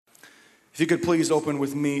If you could please open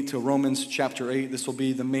with me to Romans chapter 8. This will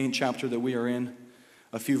be the main chapter that we are in.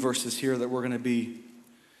 A few verses here that we're going to be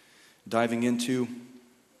diving into.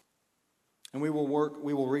 And we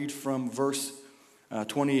will read from verse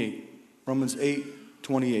 28. Romans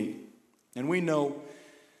 8:28. And we know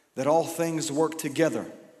that all things work together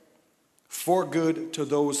for good to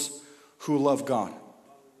those who love God,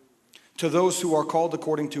 to those who are called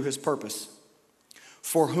according to his purpose,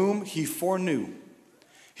 for whom he foreknew,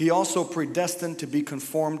 he also predestined to be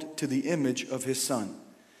conformed to the image of his Son,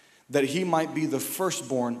 that he might be the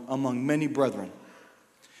firstborn among many brethren.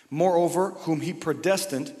 Moreover, whom he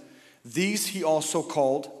predestined, these he also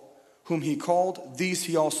called. Whom he called, these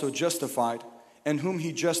he also justified. And whom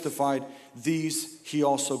he justified, these he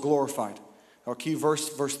also glorified. Our key verse,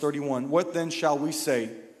 verse 31. What then shall we say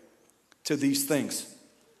to these things?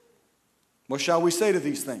 What shall we say to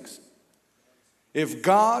these things? If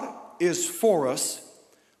God is for us,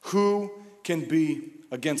 who can be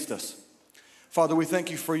against us? Father, we thank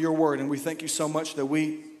you for your word, and we thank you so much that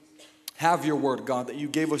we have your word, God, that you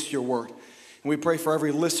gave us your word. And we pray for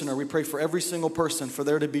every listener, we pray for every single person, for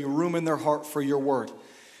there to be room in their heart for your word.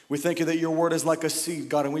 We thank you that your word is like a seed,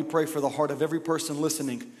 God, and we pray for the heart of every person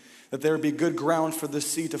listening, that there be good ground for this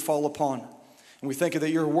seed to fall upon. And we thank you that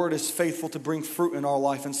your word is faithful to bring fruit in our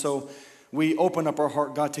life. And so we open up our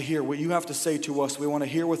heart, God, to hear what you have to say to us. We want to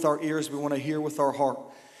hear with our ears, we want to hear with our heart.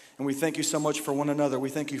 And we thank you so much for one another.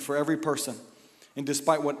 We thank you for every person. And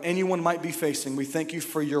despite what anyone might be facing, we thank you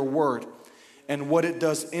for your word and what it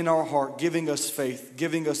does in our heart, giving us faith,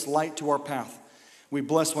 giving us light to our path. We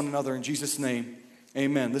bless one another in Jesus' name.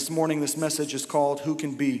 Amen. This morning, this message is called, Who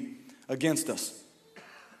Can Be Against Us?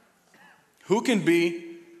 Who can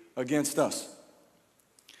be against us?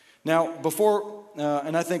 Now, before,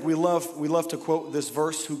 and I think we love to quote this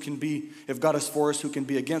verse, who can be, if God is for us, who can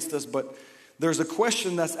be against us? But there's a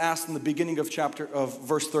question that's asked in the beginning of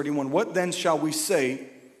verse 31. What then shall we say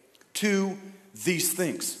to these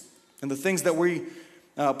things? And the things that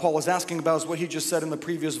Paul is asking about is what he just said in the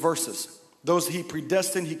previous verses. Those he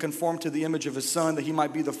predestined, he conformed to the image of his Son, that he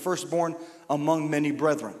might be the firstborn among many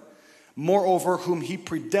brethren. Moreover, whom he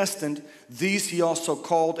predestined, these he also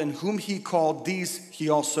called, and whom he called, these he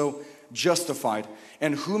also justified.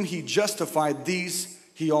 And whom he justified, these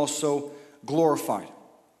he also glorified.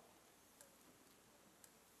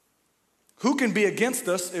 Who can be against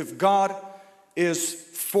us if God is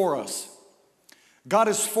for us? God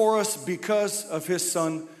is for us because of his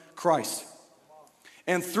Son, Christ.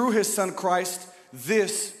 And through his Son, Christ,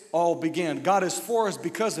 this all began. God is for us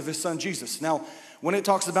because of his Son, Jesus. Now, when it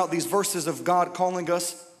talks about these verses of God calling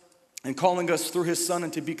us through his Son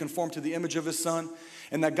and to be conformed to the image of his Son,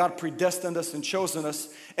 and that God predestined us and chosen us,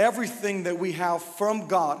 everything that we have from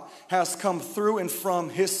God has come through and from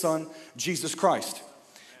his Son, Jesus Christ.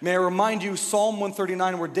 May I remind you, Psalm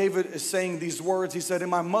 139, where David is saying these words. He said, in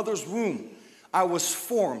my mother's womb, I was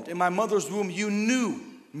formed. In my mother's womb, you knew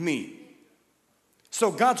me. So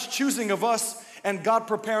God's choosing of us and God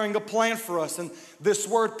preparing a plan for us. And this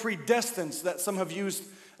word predestines that some have used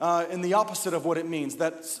in the opposite of what it means.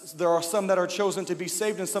 That there are some that are chosen to be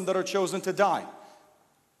saved and some that are chosen to die.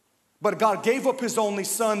 But God gave up his only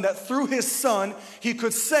Son, that through his Son, he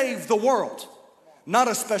could save the world. Not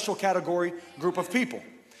a special category group of people.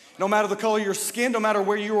 No matter the color of your skin, no matter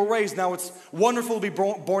where you were raised. Now, it's wonderful to be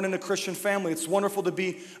born in a Christian family. It's wonderful to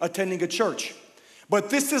be attending a church.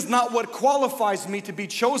 But this is not what qualifies me to be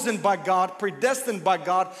chosen by God, predestined by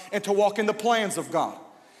God, and to walk in the plans of God.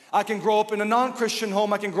 I can grow up in a non-Christian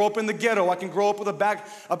home. I can grow up in the ghetto. I can grow up with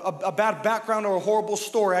a bad background or a horrible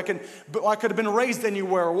story. I could have been raised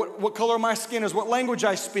anywhere. What color my skin is, what language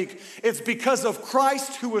I speak. It's because of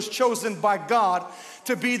Christ who was chosen by God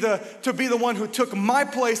to be the one who took my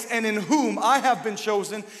place, and in whom I have been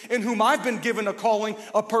chosen, in whom I've been given a calling,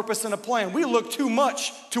 a purpose, and a plan. We look too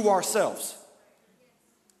much to ourselves.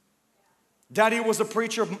 Daddy was a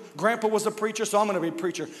preacher, Grandpa was a preacher, so I'm going to be a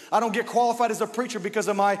preacher. I don't get qualified as a preacher because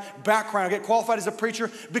of my background. I get qualified as a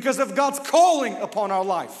preacher because of God's calling upon our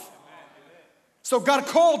life. So God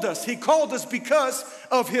called us. He called us because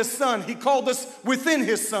of his Son. He called us within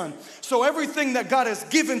his Son. So everything that God has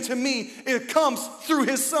given to me, it comes through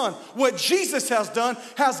his Son. What Jesus has done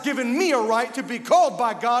has given me a right to be called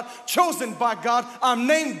by God, chosen by God. I'm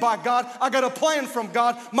named by God. I got a plan from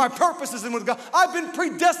God. My purpose is in with God. I've been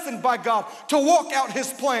predestined by God to walk out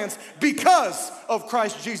his plans because of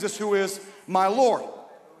Christ Jesus, who is my Lord.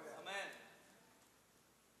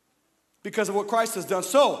 Because of what Christ has done.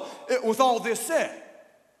 So, with all this said,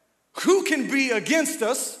 who can be against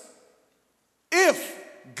us if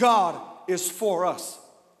God is for us?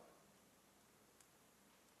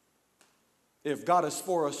 If God is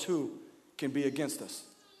for us, who can be against us.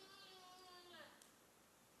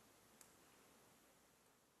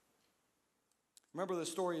 Remember the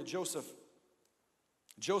story of Joseph.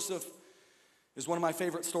 Joseph is one of my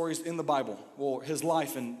favorite stories in the Bible. Well, his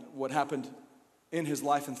life and what happened in his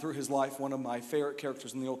life and through his life, one of my favorite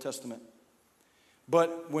characters in the Old Testament.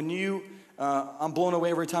 But when I'm blown away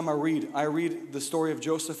every time I read the story of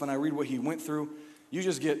Joseph and I read what he went through. You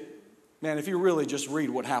just get, man, if you really just read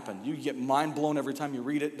what happened, you get mind blown every time you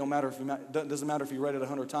read it. Doesn't matter if you read it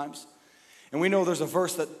 100 times. And we know there's a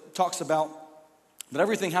verse that talks about that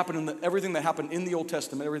everything that happened in the Old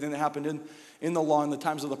Testament, everything that happened in the law in the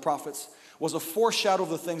times of the prophets was a foreshadow of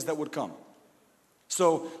the things that would come.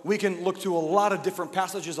 So we can look to a lot of different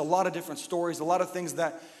passages, a lot of different stories, a lot of things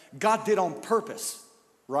that God did on purpose,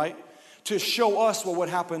 right? To show us what would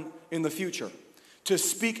happen in the future. To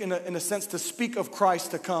speak, in a sense, to speak of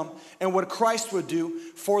Christ to come and what Christ would do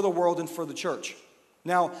for the world and for the church.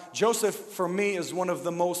 Now, Joseph, for me, is one of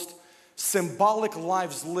the most symbolic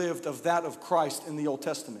lives lived of that of Christ in the Old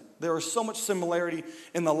Testament. There is so much similarity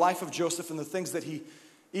in the life of Joseph and the things that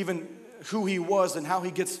who he was and how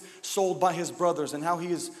he gets sold by his brothers and how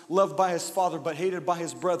he is loved by his father but hated by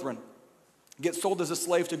his brethren. Gets sold as a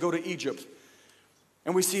slave to go to Egypt.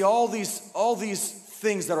 And we see all these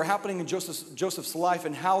things that are happening in Joseph's life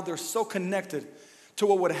and how they're so connected to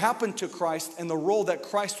what would happen to Christ and the role that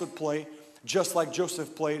Christ would play, just like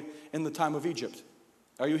Joseph played in the time of Egypt.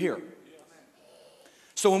 Are you here?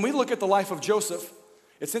 So when we look at the life of Joseph,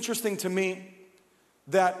 it's interesting to me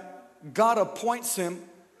that God appoints him,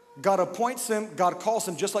 God calls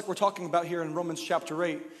him, just like we're talking about here in Romans chapter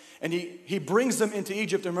 8, and he brings them into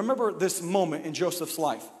Egypt. And remember this moment in Joseph's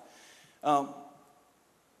life.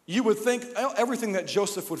 You would think everything that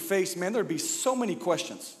Joseph would face, man, there'd be so many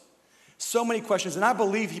questions. And I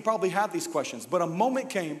believe he probably had these questions. But a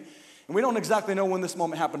moment came, and we don't exactly know when this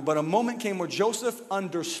moment happened, but a moment came where Joseph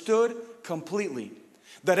understood completely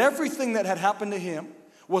that everything that had happened to him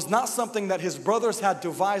was not something that his brothers had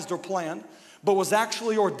devised or planned, but was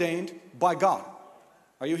actually ordained by God.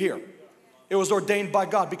 Are you here? It was ordained by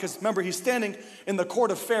God because remember, he's standing in the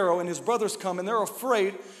court of Pharaoh and his brothers come and they're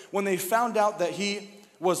afraid when they found out that he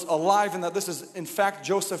was alive and that this is in fact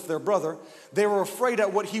Joseph, their brother. They were afraid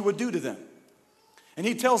at what he would do to them. And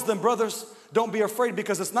he tells them, brothers, don't be afraid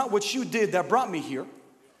because it's not what you did that brought me here.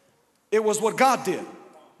 It was what God did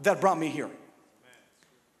that brought me here.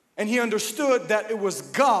 And he understood that it was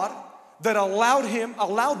God that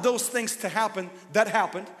allowed those things to happen, that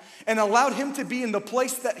happened, and allowed him to be in the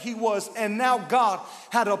place that he was. And now God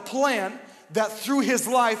had a plan that through his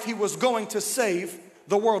life he was going to save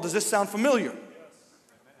the world. Does this sound familiar?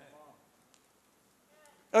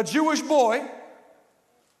 A Jewish boy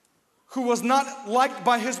who was not liked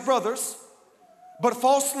by his brothers, but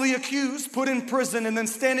falsely accused, put in prison, and then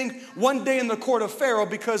standing one day in the court of Pharaoh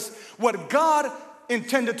because what God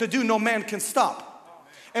intended to do, no man can stop.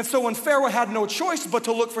 And so when Pharaoh had no choice but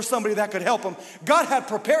to look for somebody that could help him, God had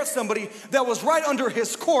prepared somebody that was right under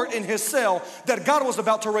his court in his cell that God was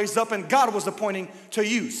about to raise up and God was appointing to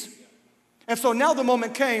use. And so now the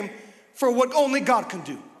moment came for what only God can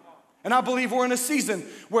do. And I believe we're in a season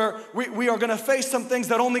where we are going to face some things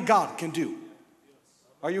that only God can do.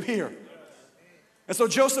 Are you here? And so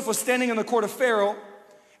Joseph was standing in the court of Pharaoh,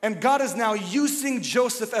 and God is now using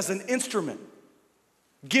Joseph as an instrument,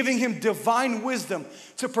 giving him divine wisdom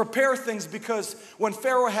to prepare things, because when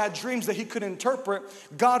Pharaoh had dreams that he could interpret,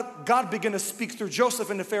 God began to speak through Joseph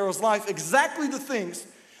into Pharaoh's life exactly the things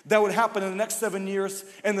that would happen in the next 7 years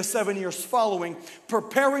and the 7 years following,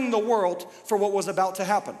 preparing the world for what was about to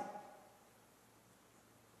happen.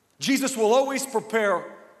 Jesus will always prepare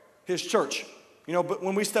his church. But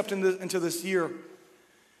when we stepped into this year,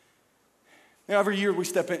 every year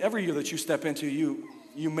that you step into,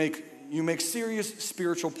 you make serious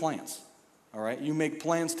spiritual plans. All right, you make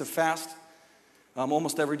plans to fast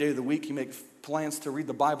almost every day of the week. You make plans to read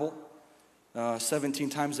the Bible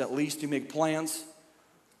 17 times at least. You make plans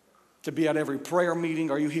to be at every prayer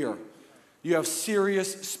meeting. Are you here? You have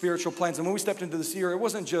serious spiritual plans. And when we stepped into this year, it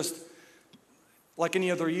wasn't just like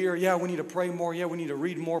any other year. Yeah, we need to pray more. Yeah, we need to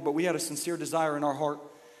read more. But we had a sincere desire in our heart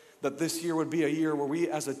that this year would be a year where we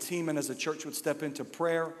as a team and as a church would step into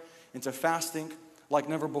prayer, into fasting like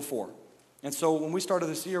never before. And so when we started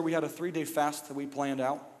this year, we had a 3-day fast that we planned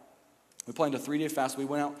out. We planned a 3-day fast. We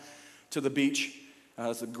went out to the beach.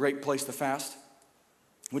 It's a great place to fast.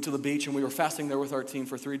 Went to the beach and we were fasting there with our team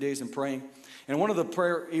for 3 days and praying. And one of the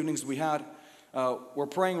prayer evenings we had, we're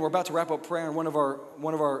praying. We're about to wrap up prayer, and one of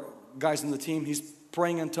our guys in the team, he's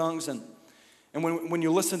praying in tongues. And when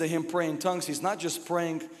you listen to him pray in tongues, he's not just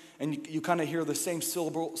praying and you kind of hear the same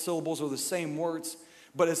syllables or the same words,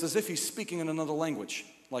 but it's as if he's speaking in another language.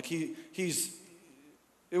 Like it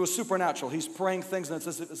was supernatural. He's praying things, and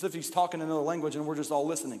it's as if he's talking in another language, and we're just all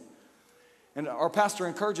listening. And our pastor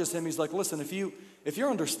encourages him. He's like, listen, if you're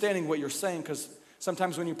understanding what you're saying, because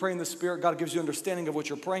sometimes when you pray in the Spirit, God gives you understanding of what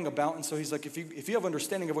you're praying about. And so he's like, if you have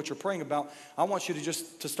understanding of what you're praying about, I want you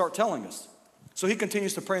to start telling us. So he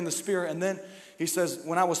continues to pray in the Spirit. And then he says,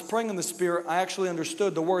 when I was praying in the Spirit, I actually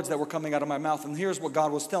understood the words that were coming out of my mouth. And here's what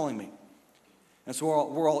God was telling me. And so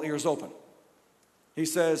we're all ears open. He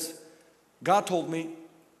says, God told me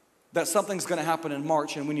that something's going to happen in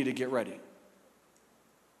March and we need to get ready.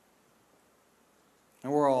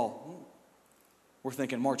 And we're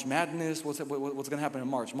thinking March Madness. What's going to happen in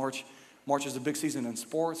March? March is a big season in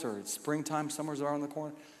sports, or it's springtime. Summer's around the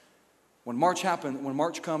corner. When March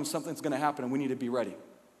comes, something's going to happen, and we need to be ready.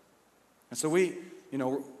 And so we,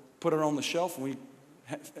 put it on the shelf, and we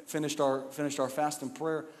finished our fast and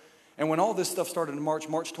prayer. And when all this stuff started in March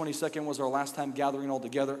 22nd was our last time gathering all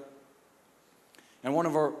together. And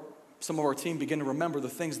some of our team began to remember the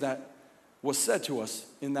things that was said to us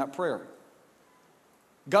in that prayer.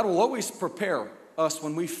 God will always prepare us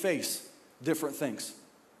when we face different things.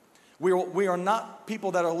 We are not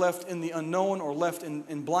people that are left in the unknown or left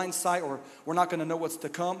in blind sight, or we're not going to know what's to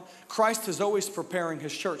come. Christ is always preparing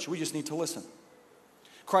his church. We just need to listen.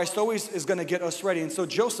 Christ always is going to get us ready. And so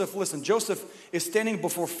Joseph is standing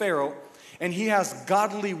before Pharaoh, and he has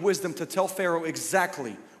godly wisdom to tell Pharaoh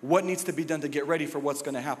exactly what needs to be done to get ready for what's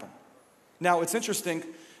going to happen. Now, it's interesting.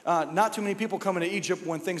 Not too many people come into Egypt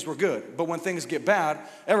when things were good. But when things get bad,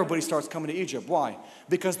 everybody starts coming to Egypt. Why?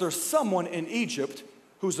 Because there's someone in Egypt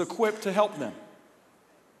who's equipped to help them.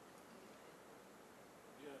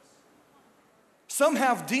 Yes. Some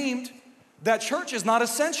have deemed that church is not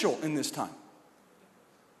essential in this time.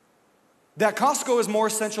 That Costco is more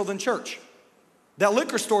essential than church. That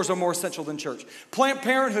liquor stores are more essential than church. Planned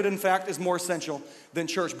Parenthood, in fact, is more essential than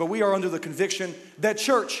church. But we are under the conviction that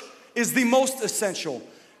church is the most essential.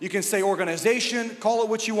 You can say organization, call it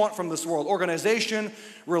what you want from this world. Organization,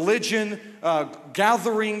 religion,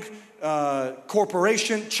 gathering,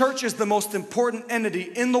 corporation. Church is the most important entity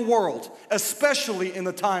in the world, especially in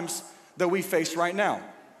the times that we face right now.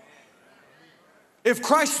 If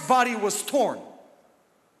Christ's body was torn,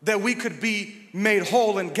 that we could be made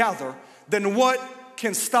whole and gather, then what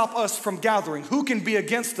can stop us from gathering? Who can be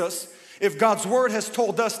against us if God's word has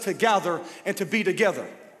told us to gather and to be together?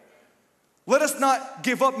 Let us not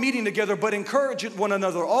give up meeting together, but encourage one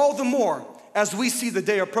another all the more as we see the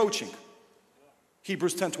day approaching.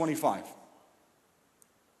 Hebrews 10:25.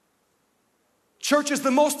 Church is the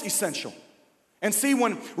most essential. And see,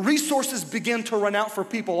 when resources begin to run out for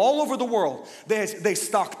people all over the world, they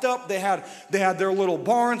stocked up, they had their little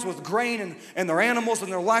barns with grain and their animals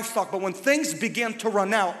and their livestock. But when things began to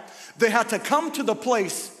run out, they had to come to the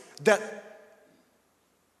place that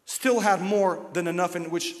still had more than enough,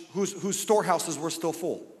 whose storehouses were still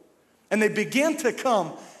full. And they began to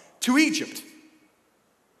come to Egypt.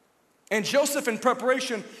 And Joseph, in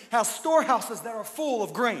preparation, has storehouses that are full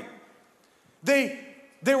of grain.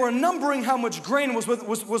 They were numbering how much grain was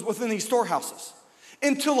within these storehouses,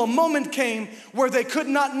 until a moment came where they could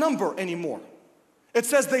not number anymore. It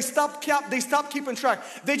says they stopped keeping track.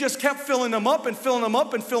 They just kept filling them up and filling them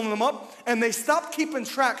up and filling them up, and they stopped keeping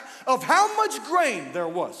track of how much grain there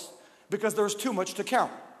was, because there was too much to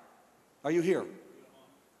count. Are you here?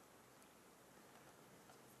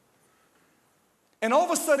 And all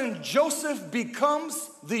of a sudden, Joseph becomes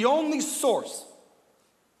the only source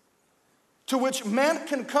to which man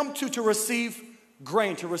can come to receive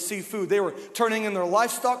grain, to receive food. They were turning in their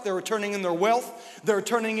livestock, they were turning in their wealth, they were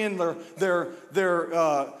turning in the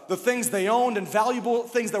things they owned and valuable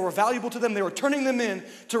things that were valuable to them. They were turning them in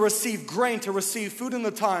to receive grain, to receive food in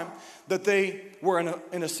the time that they were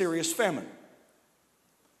in a serious famine.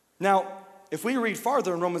 Now, if we read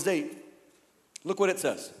farther in Romans 8, look what it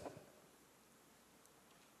says.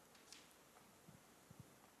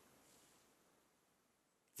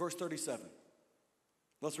 Verse 37.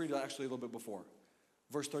 Let's read it actually a little bit before.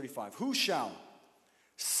 Verse 35. Who shall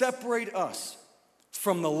separate us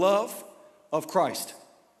from the love of Christ?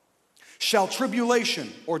 Shall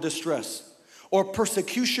tribulation or distress, or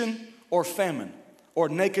persecution or famine, or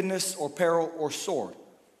nakedness or peril or sword?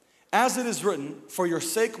 As it is written, for your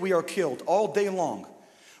sake we are killed all day long.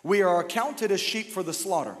 We are accounted as sheep for the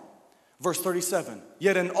slaughter. Verse 37.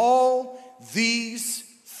 Yet in all these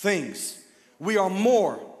things we are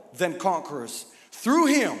more than conquerors through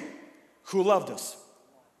him who loved us.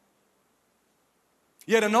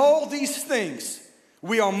 Yet in all these things,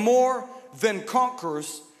 we are more than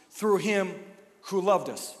conquerors through him who loved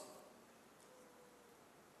us.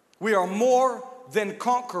 We are more than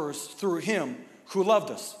conquerors through him who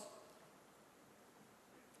loved us.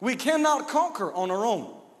 We cannot conquer on our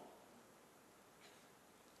own.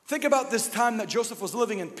 Think about this time that Joseph was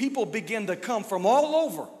living in. People began to come from all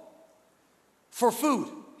over for food.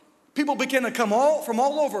 People began to come from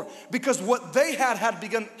all over because what they had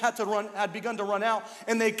begun to run out,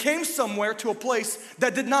 and they came somewhere to a place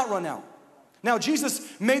that did not run out. Now,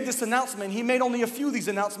 Jesus made this announcement. He made only a few of these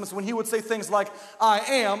announcements when he would say things like, I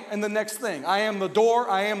am, and the next thing. I am the door,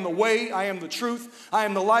 I am the way, I am the truth, I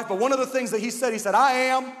am the life. But one of the things that he said, I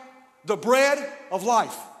am the bread of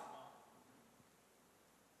life.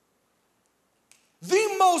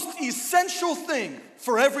 The most essential thing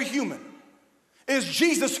for every human is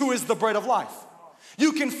Jesus, who is the bread of life.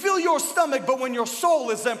 You can fill your stomach, but when your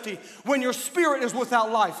soul is empty, when your spirit is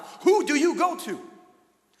without life, who do you go to?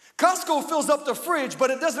 Costco fills up the fridge,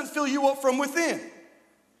 but it doesn't fill you up from within.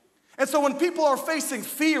 And so when people are facing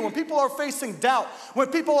fear, when people are facing doubt, when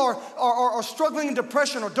people are struggling in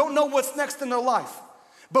depression or don't know what's next in their life,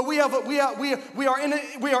 but we are in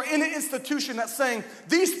an institution that's saying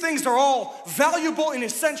these things are all valuable and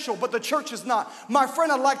essential, but the church is not. My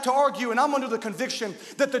friend, I'd like to argue, and I'm under the conviction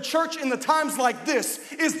that the church in the times like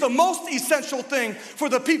this is the most essential thing for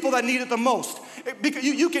the people that need it the most. Because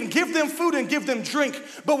you can give them food and give them drink,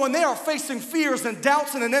 but when they are facing fears and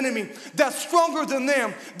doubts and an enemy that's stronger than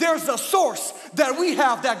them, there's a source that we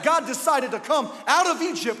have that God decided to come out of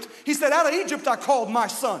Egypt. He said, out of Egypt I called my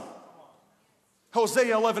son.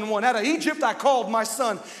 Hosea 11:1, out of Egypt I called my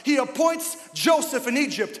son. He appoints Joseph in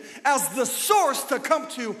Egypt as the source to come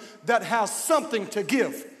to that has something to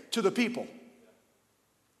give to the people.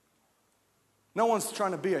 No one's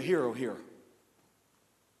trying to be a hero here.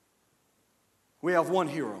 We have one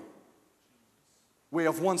hero. We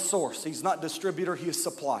have one source. He's not distributor, he is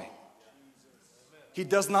supply. He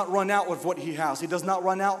does not run out of what he has. He does not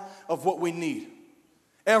run out of what we need.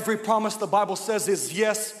 Every promise the Bible says is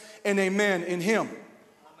yes and amen in him. Amen.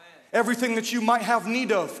 Everything that you might have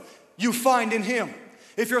need of, you find in him.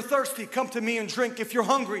 If you're thirsty, come to me and drink. If you're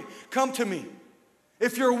hungry, come to me.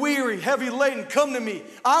 If you're weary, heavy laden, come to me.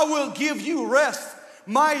 I will give you rest.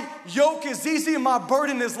 My yoke is easy and my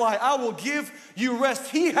burden is light. I will give you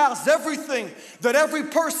rest. He has everything that every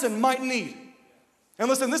person might need. And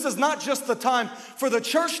listen, this is not just the time for the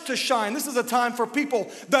church to shine. This is a time for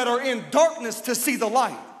people that are in darkness to see the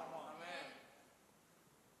light.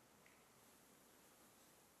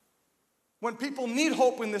 When people need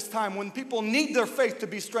hope in this time, when people need their faith to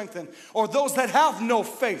be strengthened, or those that have no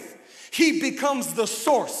faith, he becomes the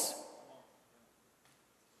source.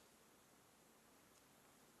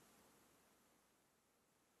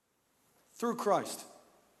 Through Christ,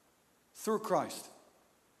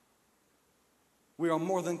 we are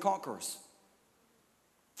more than conquerors.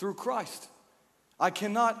 Through Christ. I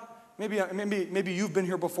cannot, maybe you've been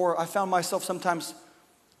here before, I found myself sometimes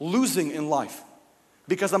losing in life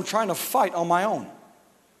because I'm trying to fight on my own.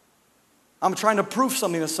 I'm trying to prove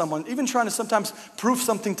something to someone, even trying to sometimes prove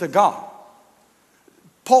something to God.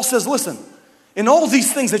 Paul says, listen, in all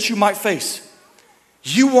these things that you might face,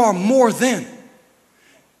 you are more than.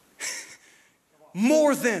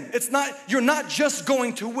 More than. You're not just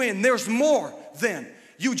going to win. There's more than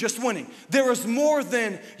you just winning. There is more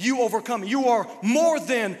than you overcoming. You are more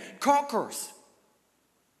than conquerors.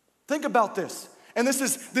 Think about this. And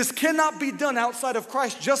this cannot be done outside of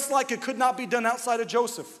Christ, just like it could not be done outside of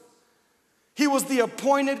Joseph. He was the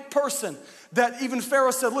appointed person that even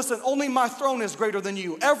Pharaoh said, listen, only my throne is greater than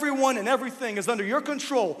you. Everyone and everything is under your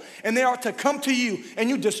control, and they are to come to you, and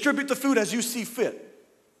you distribute the food as you see fit.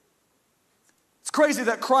 It's crazy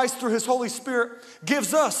that Christ, through his Holy Spirit,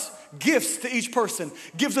 gives us gifts to each person,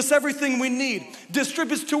 gives us everything we need,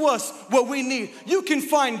 distributes to us what we need. You can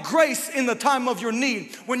find grace in the time of your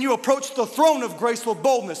need when you approach the throne of grace with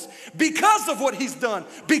boldness because of what he's done,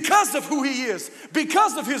 because of who he is,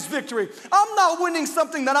 because of his victory. I'm not winning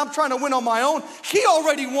something that I'm trying to win on my own. He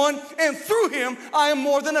already won, and through him, I am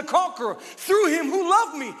more than a conqueror. Through him who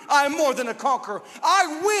loved me, I am more than a conqueror.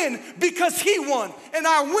 I win because he won, and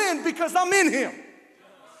I win because I'm in him.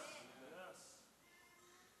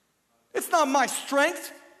 It's not my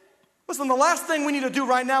strength. Listen, the last thing we need to do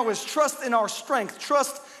right now is trust in our strength,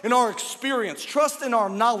 trust in our experience, trust in our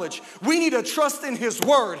knowledge. We need to trust in his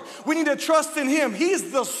word. We need to trust in him.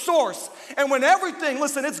 He's the source. And when everything,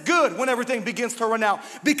 listen, it's good when everything begins to run out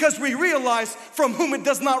because we realize from whom it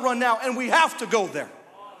does not run out, and we have to go there.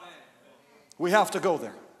 We have to go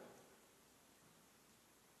there.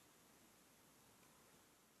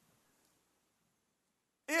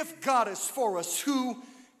 If God is for us, who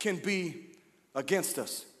can be against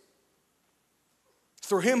us?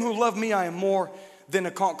 Through him who loved me, I am more than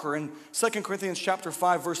a conqueror. In 2 Corinthians chapter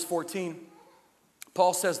 5, verse 14,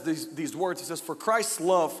 Paul says these words. He says, for Christ's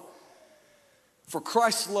love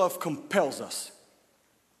compels us.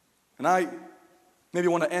 And I maybe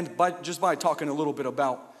want to end by talking a little bit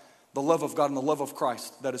about the love of God and the love of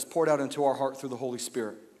Christ that is poured out into our heart through the Holy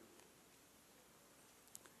Spirit.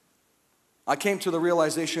 I came to the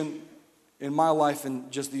realization in my life in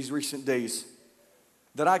just these recent days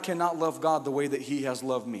that I cannot love God the way that He has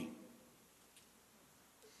loved me.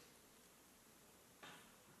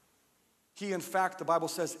 He, in fact, the Bible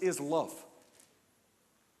says, is love.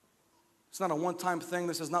 It's not a one-time thing.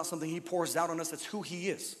 This is not something He pours out on us. It's who He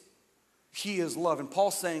is. He is love. And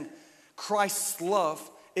Paul's saying Christ's love,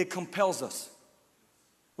 it compels us.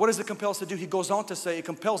 What does it compel us to do? He goes on to say it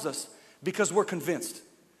compels us because we're convinced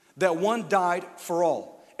that one died for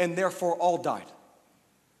all, and therefore all died.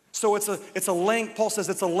 So it's a laying, Paul says,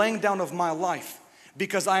 it's a laying down of my life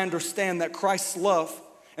because I understand that Christ's love,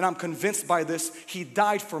 and I'm convinced by this, He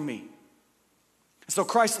died for me. So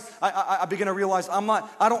Christ, I begin to realize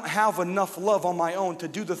I don't have enough love on my own to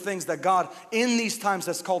do the things that God in these times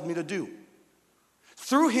has called me to do.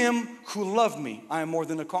 Through Him who loved me, I am more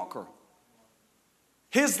than a conqueror.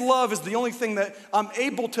 His love is the only thing that I'm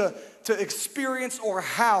able to experience or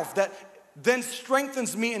have that then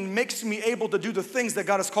strengthens me and makes me able to do the things that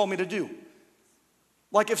God has called me to do.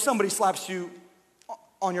 Like if somebody slaps you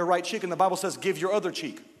on your right cheek and the Bible says, give your other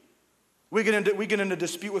cheek. We get into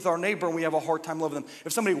dispute with our neighbor and we have a hard time loving them.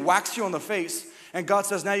 If somebody whacks you on the face and God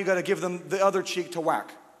says, now you got to give them the other cheek to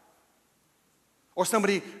whack. Or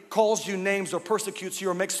somebody calls you names or persecutes you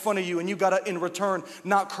or makes fun of you and you got to, in return,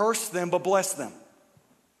 not curse them but bless them.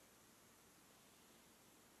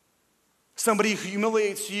 Somebody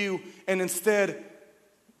humiliates you and instead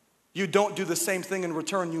you don't do the same thing in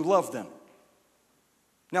return, you love them.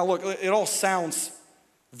 Now look, it all sounds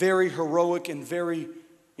very heroic and very,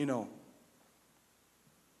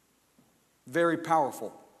 very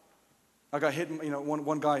powerful. I got hit,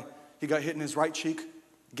 one guy, he got hit in his right cheek,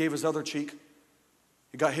 gave his other cheek.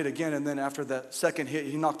 He got hit again, and then after that second hit,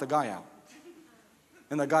 he knocked the guy out.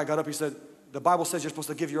 And the guy got up, he said, the Bible says you're supposed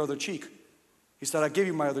to give your other cheek. He said, I gave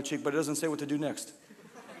you my other cheek, but it doesn't say what to do next.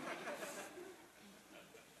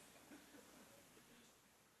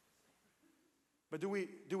 But do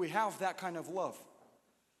we have that kind of love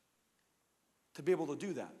to be able to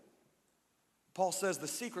do that? Paul says the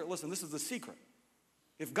secret, listen, this is the secret.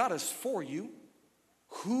 If God is for you,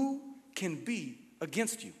 who can be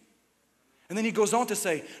against you? And then he goes on to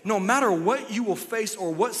say, no matter what you will face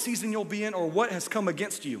or what season you'll be in or what has come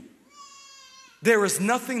against you, there is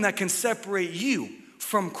nothing that can separate you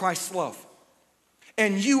from Christ's love.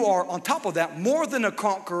 And you are, on top of that, more than a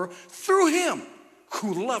conqueror through Him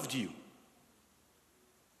who loved you.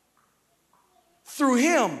 Through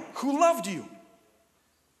Him who loved you.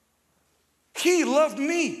 He loved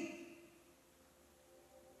me.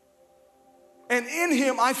 And in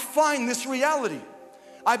Him, I find this reality.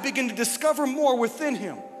 I begin to discover more within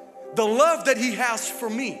Him. The love that He has for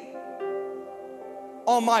me.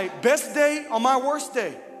 On my best day, on my worst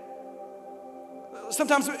day.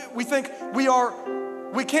 Sometimes we think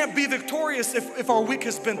we can't be victorious if our week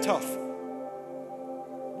has been tough.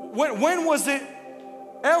 When was it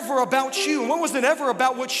ever about you? When was it ever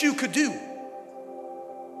about what you could do?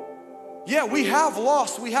 Yeah, we have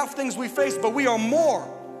lost, we have things we face, but we are more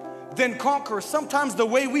than conquerors. Sometimes the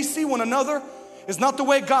way we see one another is not the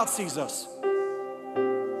way God sees us.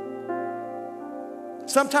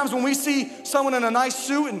 Sometimes when we see someone in a nice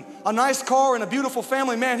suit and a nice car and a beautiful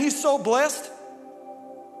family, man, he's so blessed.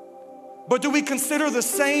 But do we consider the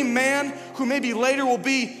same man who maybe later will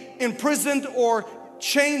be imprisoned or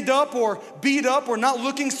chained up or beat up or not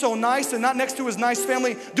looking so nice and not next to his nice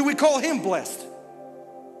family, do we call him blessed?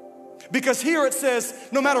 Because here it says,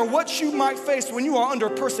 no matter what you might face when you are under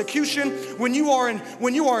persecution, when you are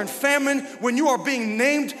in famine, when you are being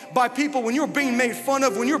named by people, when you're being made fun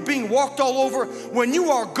of, when you're being walked all over, when you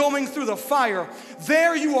are going through the fire,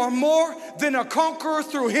 there you are more than a conqueror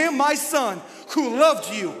through Him, my Son, who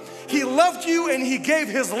loved you. He loved you and He gave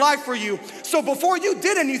His life for you. So before you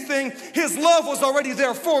did anything, His love was already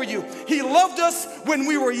there for you. He loved us when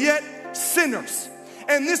we were yet sinners.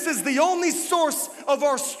 And this is the only source of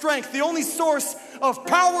our strength, the only source of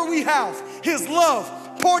power we have. His love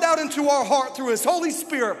poured out into our heart through His Holy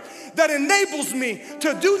Spirit that enables me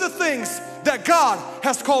to do the things that God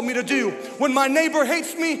has called me to do. When my neighbor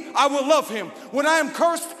hates me, I will love him. When I am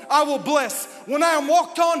cursed, I will bless. When I am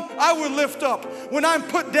walked on, I will lift up. When I'm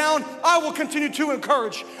put down, I will continue to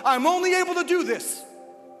encourage. I'm only able to do this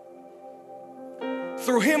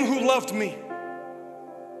through Him who loved me.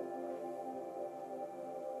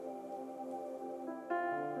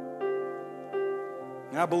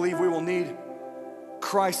 And I believe we will need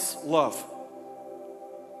Christ's love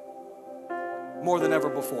more than ever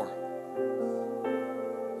before.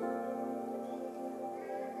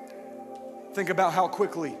 Think about how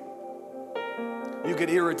quickly you get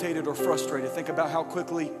irritated or frustrated. Think about how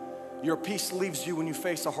quickly your peace leaves you when you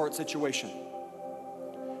face a hard situation.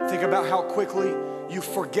 Think about how quickly you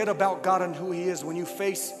forget about God and who He is when you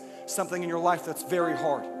face something in your life that's very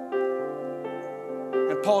hard.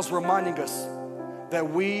 And Paul's reminding us that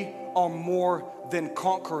we are more than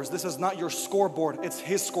conquerors. This is not your scoreboard, it's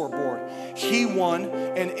His scoreboard. He won,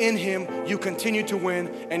 and in Him you continue to win,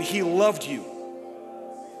 and He loved you.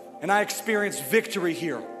 And I experienced victory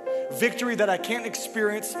here. Victory that I can't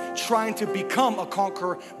experience trying to become a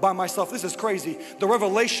conqueror by myself. This is crazy. The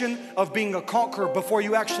revelation of being a conqueror before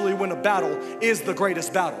you actually win a battle is the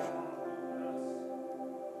greatest battle.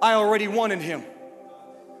 I already won in Him.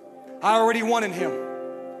 I already won in Him.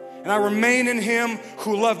 And I remain in Him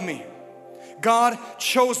who loved me. God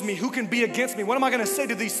chose me. Who can be against me? What am I going to say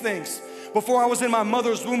to these things? Before I was in my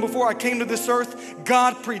mother's womb, before I came to this earth,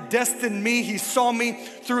 God predestined me. He saw me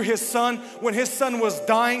through His Son. When His Son was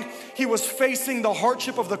dying, He was facing the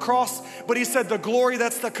hardship of the cross, but He said the glory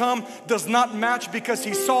that's to come does not match, because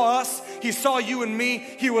He saw us. He saw you and me.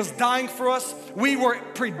 He was dying for us. We were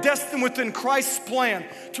predestined within Christ's plan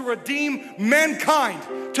to redeem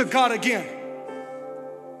mankind to God again.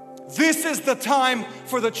 This is the time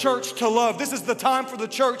for the church to love. This is the time for the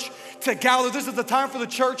church to gather. This is the time for the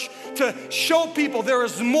church to show people there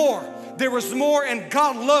is more. There is more, and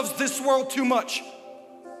God loves this world too much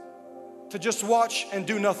to just watch and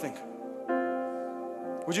do nothing.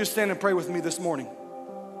 Would you stand and pray with me this morning?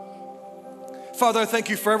 Father, I thank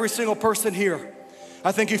You for every single person here.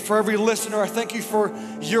 I thank You for every listener. I thank You for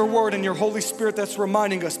Your word and Your Holy Spirit that's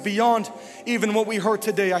reminding us beyond even what we heard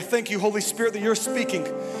today. I thank You, Holy Spirit, that You're speaking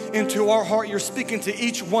into our heart. You're speaking to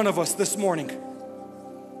each one of us this morning.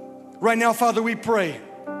 Right now, Father, we pray.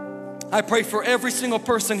 I pray for every single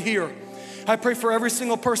person here. I pray for every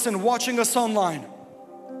single person watching us online.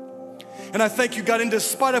 And I thank You, God, in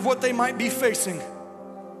despite of what they might be facing,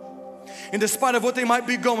 in despite of what they might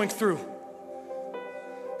be going through,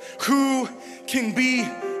 who can be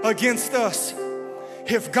against us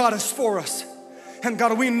if God is for us? And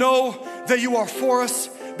God, we know that You are for us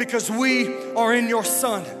because we are in Your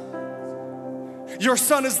Son. Your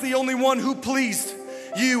Son is the only one who pleased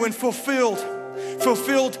You and fulfilled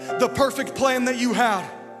the perfect plan that You had.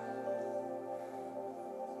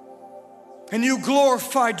 And You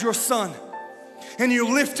glorified Your Son. And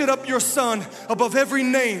You lifted up Your Son above every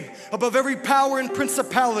name, above every power and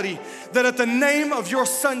principality, that at the name of Your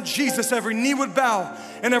Son Jesus, every knee would bow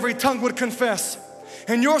and every tongue would confess.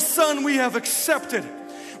 And Your Son we have accepted.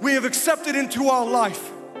 We have accepted into our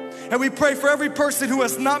life. And we pray for every person who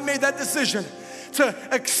has not made that decision to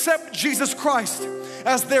accept Jesus Christ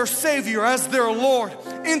as their Savior, as their Lord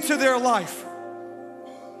into their life.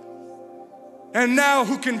 And now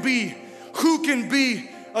who can be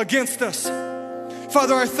against us?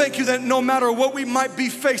 Father, I thank You that no matter what we might be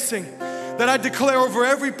facing, that I declare over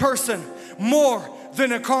every person, more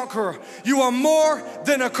than a conqueror. You are more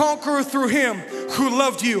than a conqueror through Him who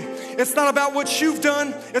loved you. It's not about what you've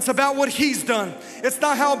done, it's about what He's done. It's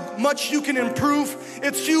not how much you can improve,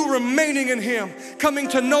 it's you remaining in Him, coming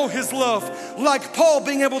to know His love. Like Paul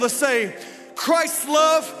being able to say, Christ's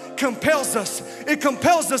love compels us. It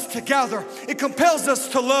compels us to gather. It compels us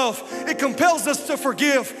to love. It compels us to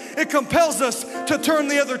forgive. It compels us to turn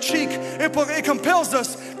the other cheek. It compels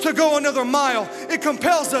us to go another mile. It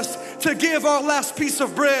compels us to give our last piece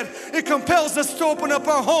of bread. It compels us to open up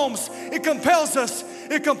our homes. It compels us.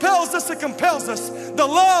 It compels us. It compels us. The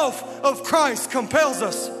love of Christ compels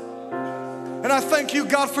us. And I thank You,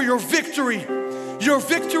 God, for Your victory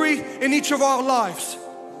in each of our lives.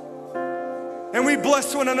 And we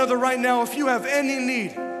bless one another right now. If you have any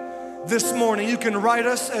need this morning, you can write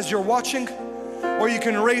us as you're watching, or you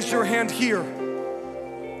can raise your hand here.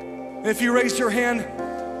 And if you raise your hand,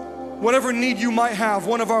 whatever need you might have,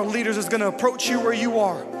 one of our leaders is going to approach you where you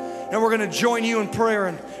are, and we're going to join you in prayer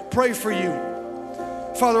and pray for you.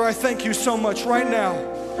 Father, I thank You so much right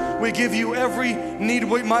now. We give You every need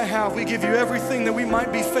we might have. We give You everything that we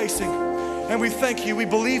might be facing. And we thank You. We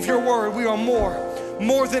believe Your word. We are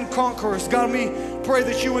more than conquerors. God, we pray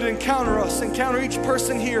that You would encounter us, encounter each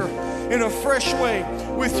person here in a fresh way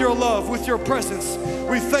with Your love, with Your presence.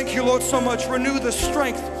 We thank You, Lord, so much. Renew the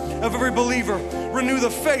strength of every believer. Renew the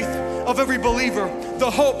faith of every believer, the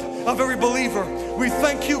hope of every believer. We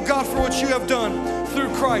thank You, God, for what You have done through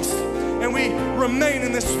Christ. And we remain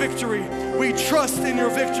in this victory. We trust in Your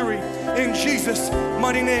victory in Jesus'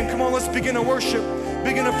 mighty name. Come on, let's begin to worship,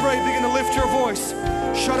 begin to pray, begin to lift your voice.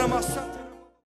 Sharamasa.